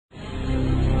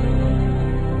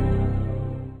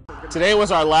Today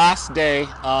was our last day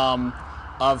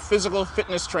of physical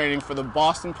fitness training for the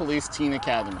Boston Police Teen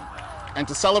Academy. And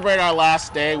to celebrate our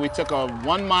last day, we took a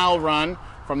 1-mile run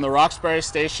from the Roxbury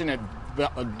station at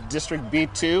District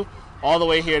B2 all the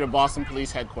way here to Boston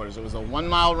Police Headquarters. It was a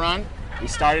 1-mile run. We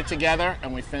started together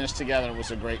and we finished together. It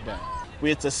was a great day.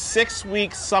 It's a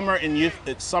 6-week summer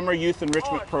youth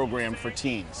enrichment program for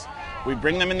teens. We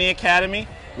bring them in the academy.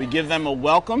 We give them a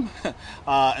welcome,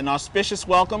 an auspicious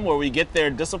welcome where we get their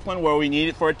discipline where we need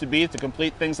it for it to be to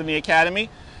complete things in the academy.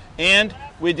 And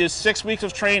we do 6 weeks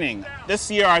of training. This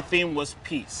year our theme was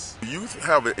peace. Youth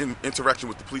have an interaction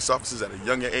with the police officers at a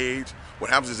younger age. What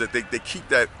happens is that they keep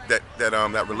that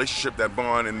relationship, that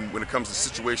bond, and when it comes to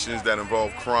situations that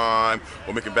involve crime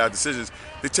or making bad decisions,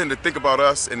 they tend to think about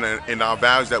us and our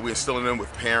values that we instill in them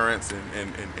with parents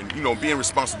and you know, being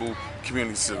responsible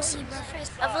community citizens.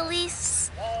 A police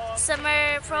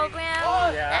summer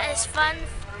program that is fun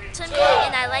to me,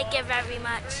 and I like it very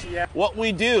much. What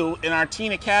we do in our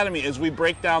teen academy is we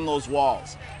break down those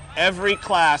walls. Every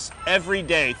class, every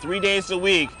day, 3 days a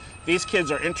week, these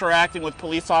kids are interacting with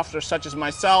police officers such as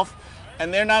myself,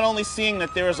 and they're not only seeing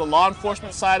that there is a law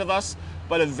enforcement side of us,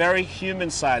 but a very human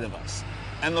side of us.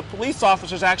 And the police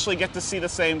officers actually get to see the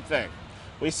same thing.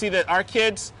 We see that our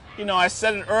kids, you know, I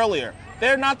said it earlier,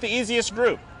 they're not the easiest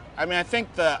group. I mean, I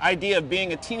think the idea of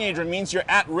being a teenager means you're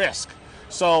at risk.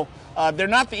 So they're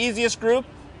not the easiest group,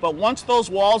 but once those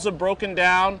walls are broken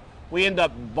down, we end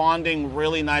up bonding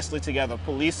really nicely together.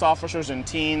 Police officers and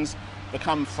teens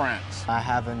become friends. I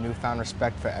have a newfound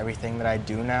respect for everything that I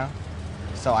do now,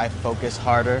 so I focus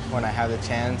harder when I have the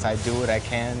chance. I do what I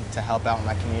can to help out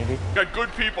my community. Got good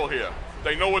people here.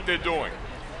 They know what they're doing,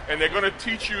 and they're going to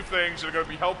teach you things that are going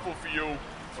to be helpful for you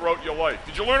throughout your life.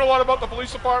 Did you learn a lot about the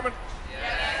police department?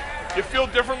 Yes. You feel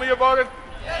differently about it?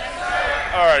 Yes,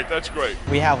 sir. All right, that's great.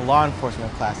 We have law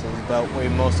enforcement classes, but we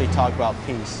mostly talk about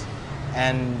peace.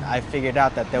 And I figured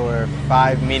out that there were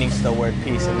 5 meanings to the word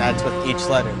peace, and that's with each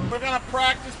letter. We're going to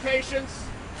practice patience.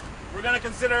 We're going to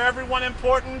consider everyone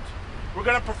important. We're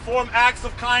going to perform acts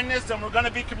of kindness, and we're going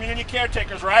to be community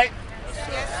caretakers, right?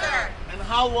 Yes, sir. And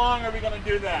how long are we going to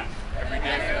do that? Every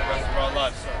day for the rest of our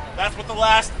lives, sir. That's what the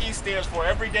last E stands for,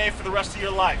 every day for the rest of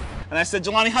your life. And I said,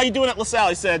 Jelani, how you doing at LaSalle?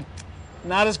 He said,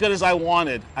 not as good as I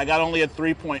wanted. I got only a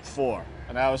 3.4.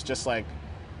 And I was just like,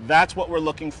 that's what we're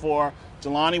looking for.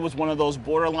 Jelani was one of those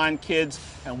borderline kids,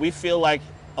 and we feel like,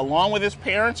 along with his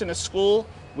parents and his school,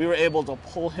 we were able to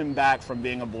pull him back from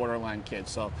being a borderline kid.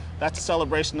 So that's a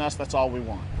celebration to us. That's all we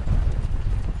want.